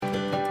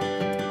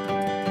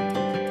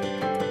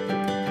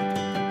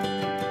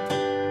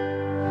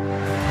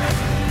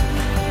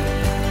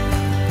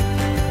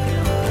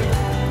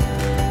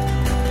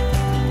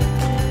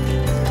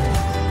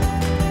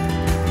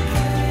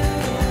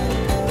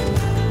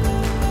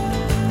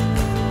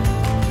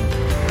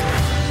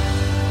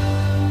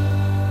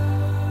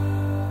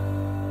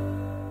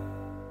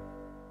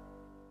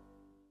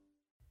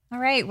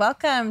right,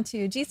 welcome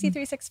to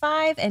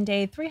GC365 and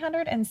day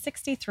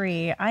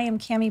 363. I am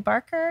Cami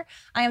Barker.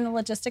 I am the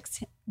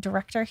logistics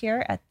director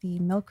here at the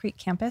Mill Creek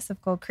campus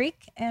of Gold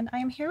Creek, and I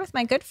am here with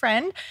my good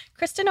friend,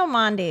 Kristen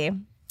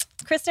Omandi.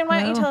 Kristen,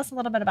 why don't you tell us a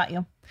little bit about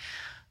you?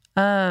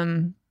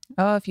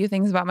 A few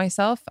things about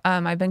myself.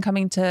 I've been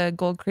coming to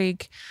Gold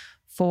Creek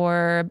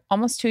for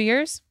almost 2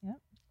 years. Yep.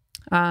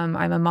 I'm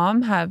a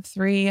mom, have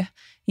 3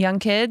 young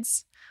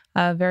kids,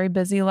 a very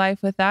busy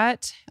life with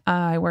that.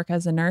 I work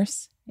as a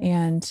nurse,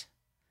 and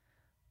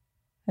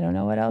I don't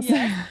know what else.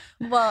 Yeah.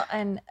 Well,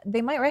 and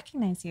they might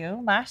recognize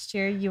you. Last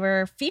year, you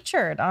were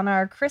featured on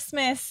our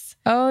Christmas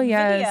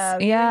yes. video.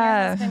 You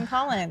Yeah. and your husband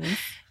Collins.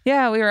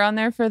 Yeah, we were on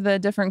there for the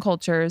different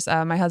cultures.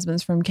 My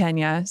husband's from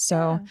Kenya,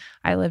 so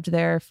I lived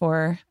there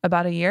for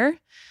about a year.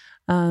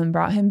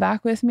 Brought him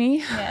back with me.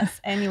 Yes,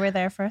 and you were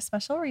there for a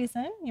special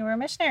reason. You were a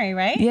missionary,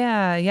 right?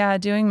 Yeah,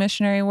 doing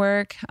missionary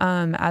work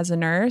as a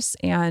nurse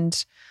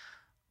and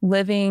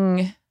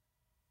living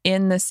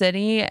in the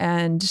city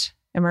and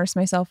immerse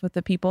myself with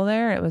the people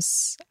there.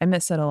 I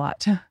miss it a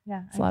lot.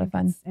 Yeah, it's a lot of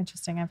fun. It's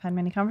interesting. I've had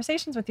many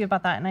conversations with you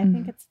about that, and I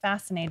think it's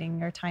fascinating,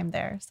 your time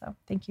there. So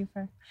thank you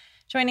for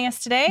joining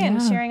us today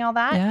and sharing all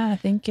that. Yeah,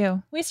 thank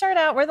you. We start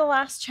out, we're the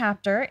last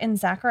chapter in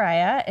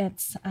Zechariah.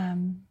 It's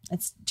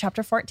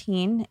chapter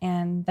 14,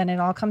 and then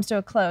it all comes to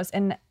a close.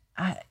 And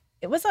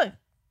it was a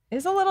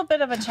little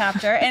bit of a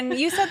chapter. And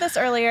you said this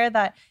earlier,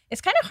 that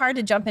it's kind of hard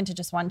to jump into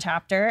just one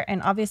chapter.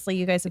 And obviously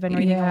you guys have been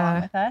reading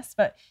along with us,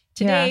 but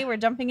today we're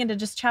jumping into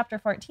just chapter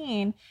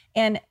 14.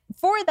 And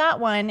for that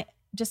one,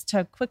 just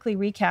to quickly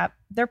recap,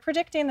 they're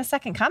predicting the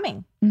second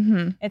coming.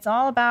 Mm-hmm. It's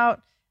all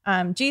about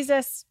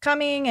Jesus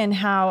coming and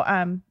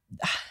how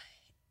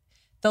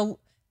the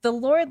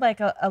Lord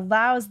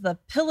allows the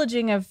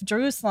pillaging of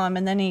Jerusalem,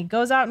 and then he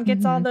goes out and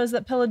gets all those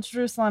that pillage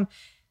Jerusalem.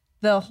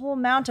 The whole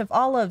Mount of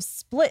Olives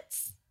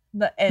splits,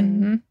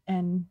 and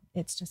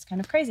it's just kind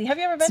of crazy. Have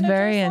you ever been to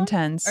very Jerusalem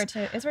intense or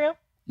to Israel?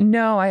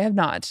 No, I have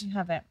not. You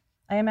haven't.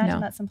 I imagine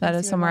that's someplace that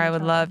is somewhere I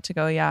would love to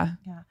go. Yeah.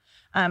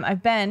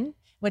 I've been,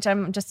 which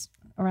I'm just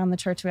around the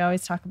church. We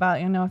always talk about,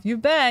 if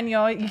you've been,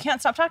 you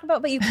can't stop talking about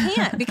it, but you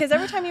can't, because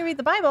every time you read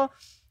the Bible,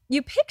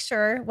 you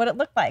picture what it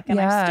looked like. And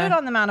I stood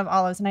on the Mount of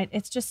Olives, and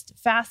it's just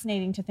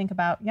fascinating to think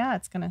about. Yeah,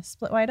 it's going to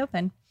split wide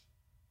open.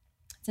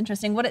 It's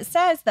interesting. What it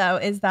says, though,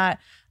 is that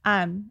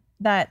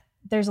that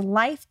there's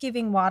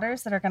life-giving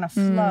waters that are going to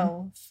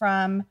flow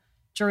from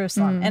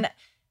Jerusalem. And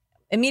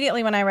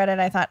immediately when I read it,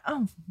 I thought,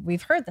 oh,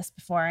 we've heard this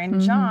before.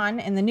 In John,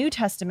 in the New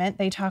Testament,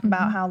 they talk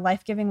about how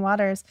life-giving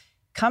waters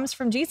comes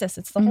from Jesus.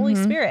 It's the Holy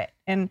Spirit.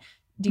 And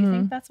do you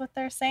think that's what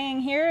they're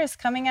saying here, is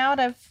coming out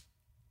of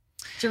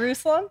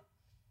Jerusalem?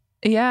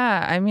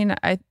 Yeah. I mean,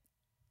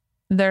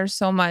 there's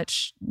so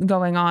much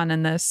going on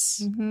in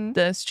this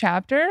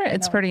chapter.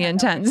 It's pretty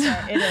intense.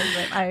 It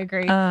is. I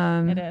agree.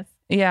 It is.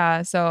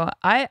 Yeah. So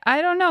I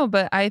don't know,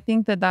 but I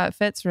think that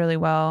fits really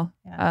well.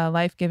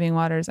 Life-giving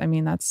waters. I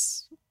mean,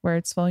 that's where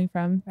it's flowing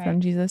from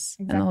Jesus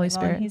and the Holy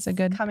Spirit. He's it's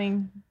good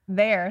coming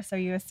there. So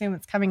you assume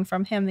it's coming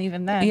from him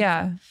even then.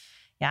 Yeah.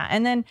 Yeah.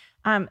 And then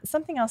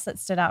something else that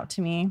stood out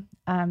to me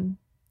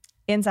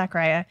in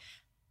Zechariah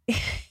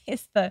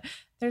is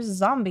there's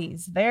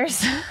zombies.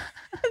 There's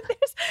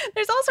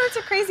all sorts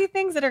of crazy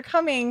things that are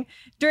coming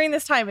during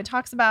this time. It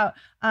talks about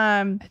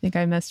I think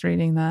I missed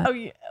reading that. Oh,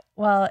 yeah.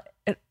 Well,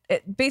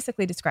 it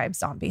basically describes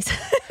zombies.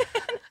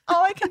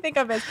 All I can think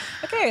of is,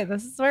 okay,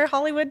 this is where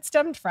Hollywood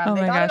stemmed from.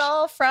 They got it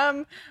all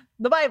from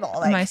the Bible.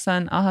 My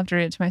son, I'll have to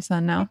read it to my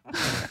son now.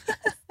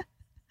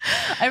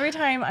 Every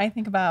time I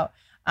think about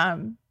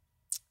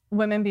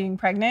women being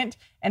pregnant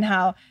and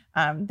how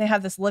they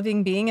have this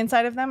living being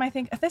inside of them, I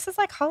think this is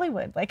like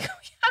Hollywood. Like,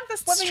 we have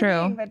this living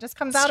being that just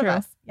comes out of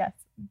us. Yes.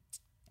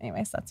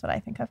 Anyways, that's what I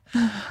think of.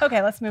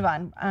 Okay, let's move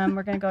on.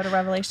 We're going to go to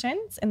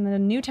Revelations in the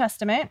New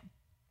Testament.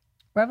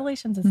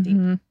 Revelations is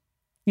deep.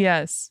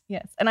 Yes.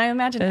 And I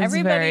imagine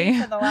everybody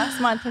for the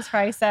last month has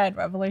probably said,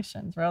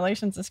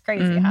 Revelations is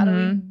crazy. How do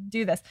we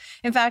do this?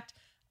 In fact,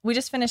 we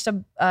just finished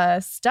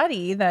a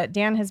study that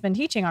Dan has been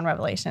teaching on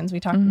Revelations. We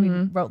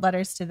wrote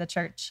letters to the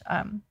church,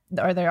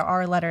 or there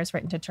are letters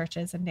written to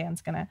churches, and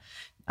Dan's going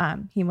to,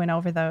 he went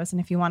over those. And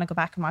if you want to go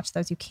back and watch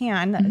those, you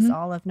can. That is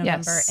all of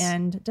November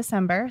and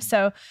December.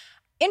 So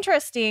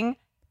interesting.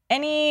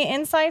 Any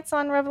insights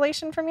on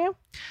Revelation from you?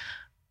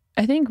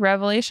 I think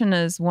Revelation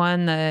is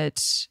one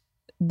that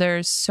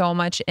there's so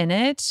much in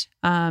it,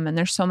 and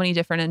there's so many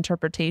different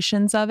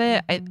interpretations of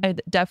it.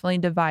 It definitely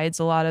divides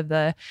a lot of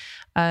the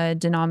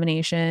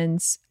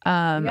denominations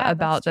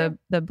about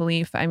the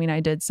belief. I mean, I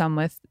did some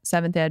with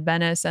Seventh-day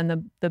Adventists,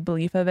 and the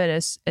belief of it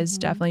is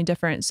definitely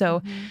different.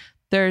 So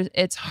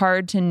it's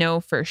hard to know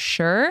for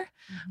sure.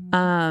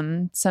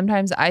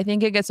 Sometimes I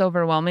think it gets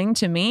overwhelming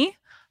to me,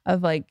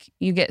 of like,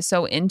 you get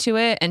so into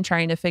it and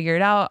trying to figure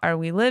it out. Are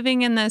we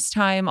living in this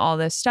time? All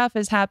this stuff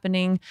is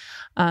happening.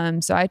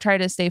 So I try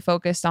to stay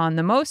focused on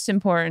the most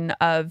important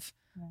of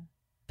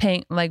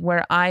paying, like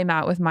where I'm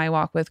at with my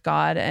walk with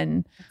God,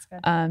 and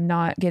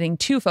not getting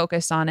too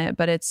focused on it,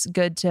 but it's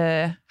good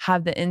to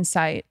have the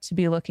insight to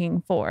be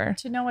looking for.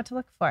 To know what to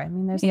look for. I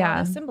mean, there's a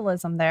lot of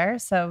symbolism there.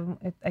 So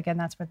again,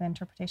 that's where the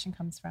interpretation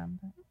comes from.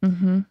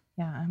 But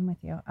yeah, I'm with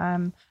you.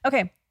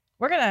 Okay,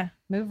 we're going to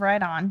move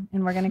right on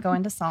and we're going to go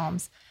into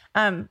Psalms.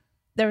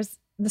 There's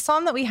the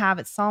Psalm that we have.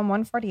 It's Psalm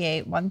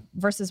 148,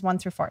 verses 1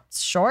 through 4.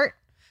 It's short.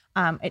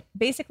 It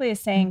basically is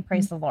saying,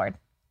 praise the Lord.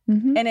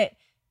 And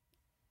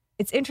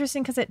it's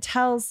interesting because it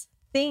tells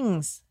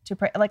things to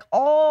pray. Like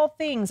all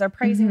things are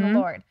praising the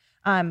Lord.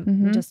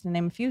 Just to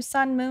name a few: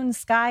 sun, moon,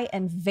 sky,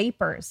 and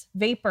vapors.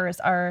 Vapors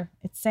are,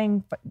 it's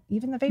saying,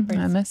 even the vapors.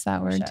 I missed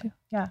that word too.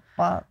 Yeah.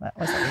 Well, that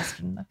was at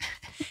least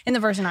in the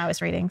version I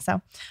was reading.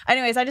 So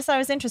anyways, I just thought it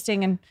was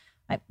interesting. And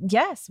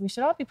yes, we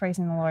should all be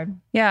praising the Lord.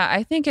 Yeah.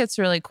 I think it's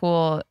really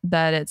cool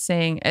that it's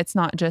saying it's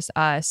not just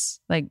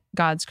us, like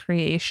God's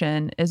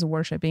creation is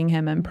worshiping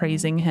him and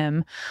praising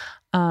him.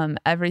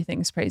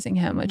 Everything's praising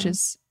him, which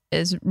is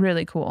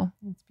really cool.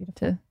 It's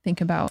beautiful to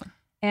think about.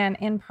 And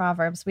in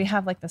Proverbs, we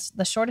have like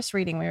the shortest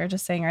reading. We were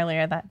just saying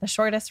earlier that the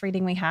shortest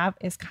reading we have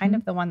is kind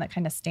of the one that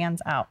kind of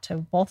stands out to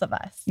both of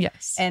us.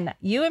 Yes. And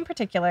you in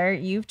particular,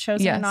 you've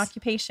chosen an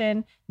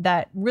occupation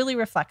that really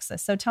reflects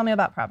this. So tell me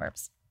about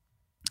Proverbs.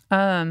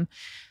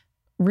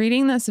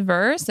 Reading this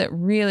verse, it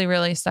really,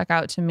 really stuck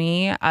out to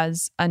me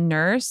as a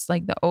nurse.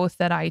 Like the oath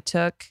that I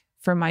took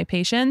for my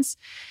patients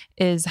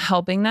is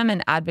helping them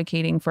and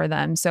advocating for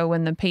them. So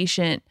when the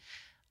patient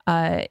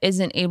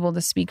isn't able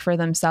to speak for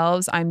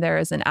themselves, I'm there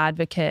as an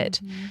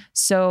advocate.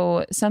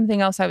 So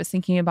something else I was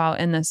thinking about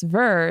in this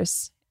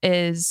verse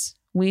is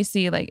we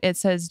see, like it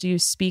says, do you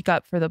speak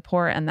up for the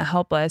poor and the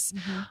helpless?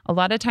 A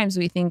lot of times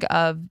we think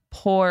of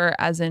poor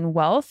as in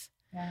wealth.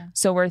 Yeah.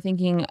 So we're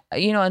thinking,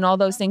 and all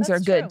those things are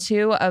good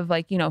too, of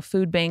like,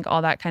 food bank,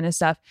 all that kind of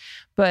stuff.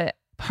 But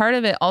part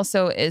of it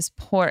also is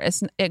poor.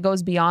 It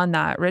goes beyond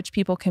that. Rich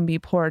people can be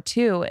poor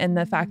too, in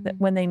the fact that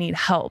when they need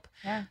help.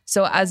 Yeah.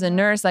 So as a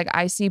nurse, like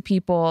I see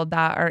people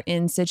that are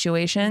in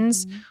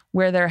situations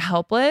where they're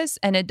helpless,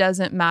 and it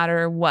doesn't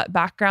matter what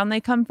background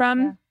they come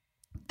from.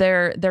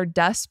 Yeah. They're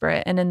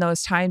desperate. And in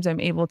those times, I'm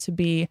able to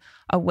be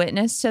a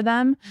witness to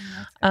them.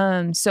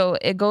 So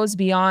it goes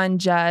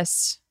beyond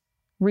just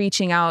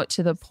reaching out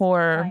to the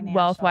poor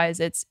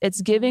wealth-wise.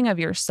 It's giving of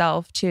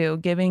yourself too,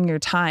 giving your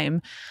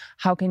time.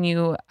 How can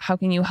you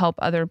help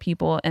other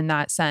people in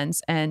that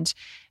sense? And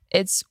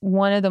it's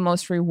one of the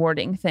most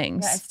rewarding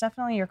things. Yeah, it's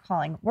definitely your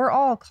calling. We're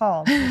all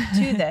called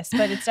to this,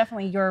 but it's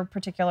definitely your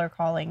particular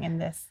calling in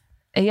this.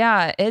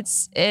 Yeah,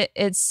 it's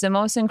the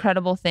most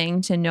incredible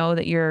thing to know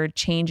that you're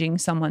changing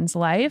someone's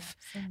life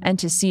and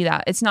to see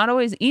that. It's not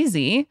always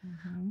easy.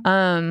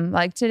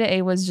 Like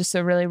today was just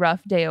a really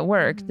rough day at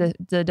work.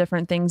 The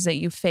different things that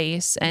you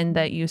face and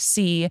that you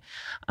see,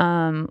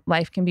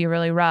 life can be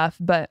really rough,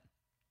 but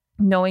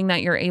knowing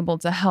that you're able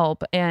to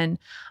help. And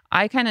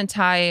I kind of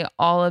tie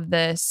all of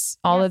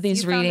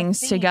these readings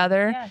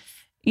together. Yes.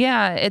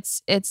 Yeah.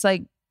 It's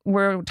like,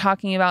 we're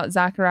talking about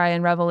Zechariah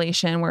and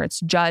Revelation where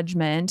it's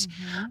judgment.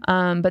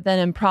 But then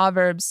in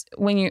Proverbs,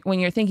 when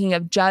you're thinking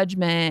of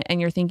judgment and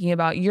you're thinking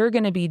about you're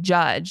going to be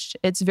judged,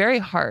 it's very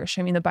harsh.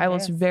 I mean, the Bible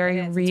is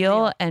very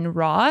real and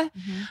raw.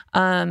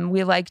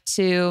 We like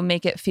to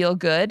make it feel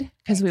good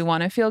because we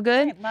want to feel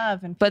good.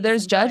 Love and but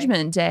there's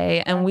judgment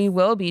day and we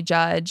will be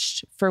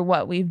judged for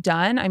what we've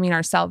done. I mean,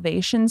 our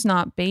salvation's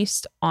not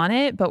based on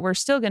it, but we're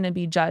still going to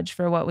be judged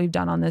for what we've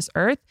done on this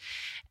earth.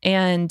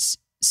 And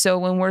so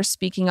when we're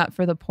speaking up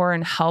for the poor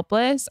and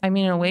helpless, I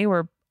mean, in a way,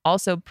 we're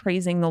also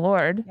praising the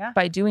Lord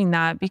by doing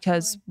that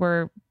because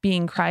we're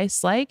being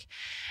Christ-like.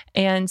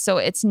 And so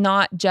it's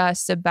not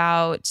just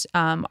about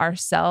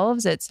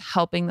ourselves, it's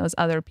helping those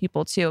other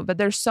people too. But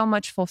there's so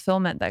much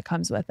fulfillment that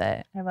comes with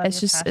it. I love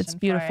it's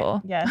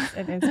beautiful. Yes,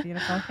 it is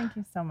beautiful. Thank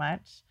you so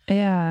much.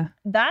 Yeah.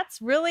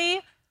 That's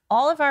really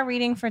all of our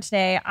reading for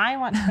today. I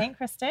want to thank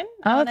Kristen.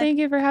 Thank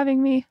you for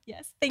having me.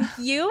 Yes. Thank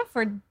you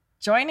for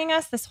joining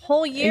us this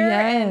whole year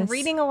and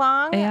reading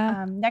along.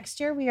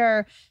 Next year, we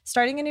are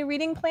starting a new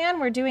reading plan.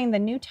 We're doing the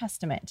New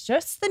Testament,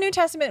 just the New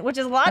Testament, which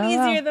is a lot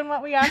easier than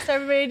what we asked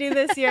everybody to do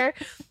this year.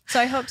 So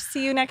I hope to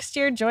see you next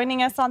year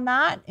joining us on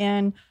that.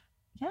 And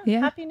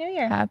Happy New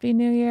Year. Happy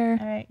New Year.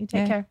 All right. You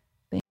take care.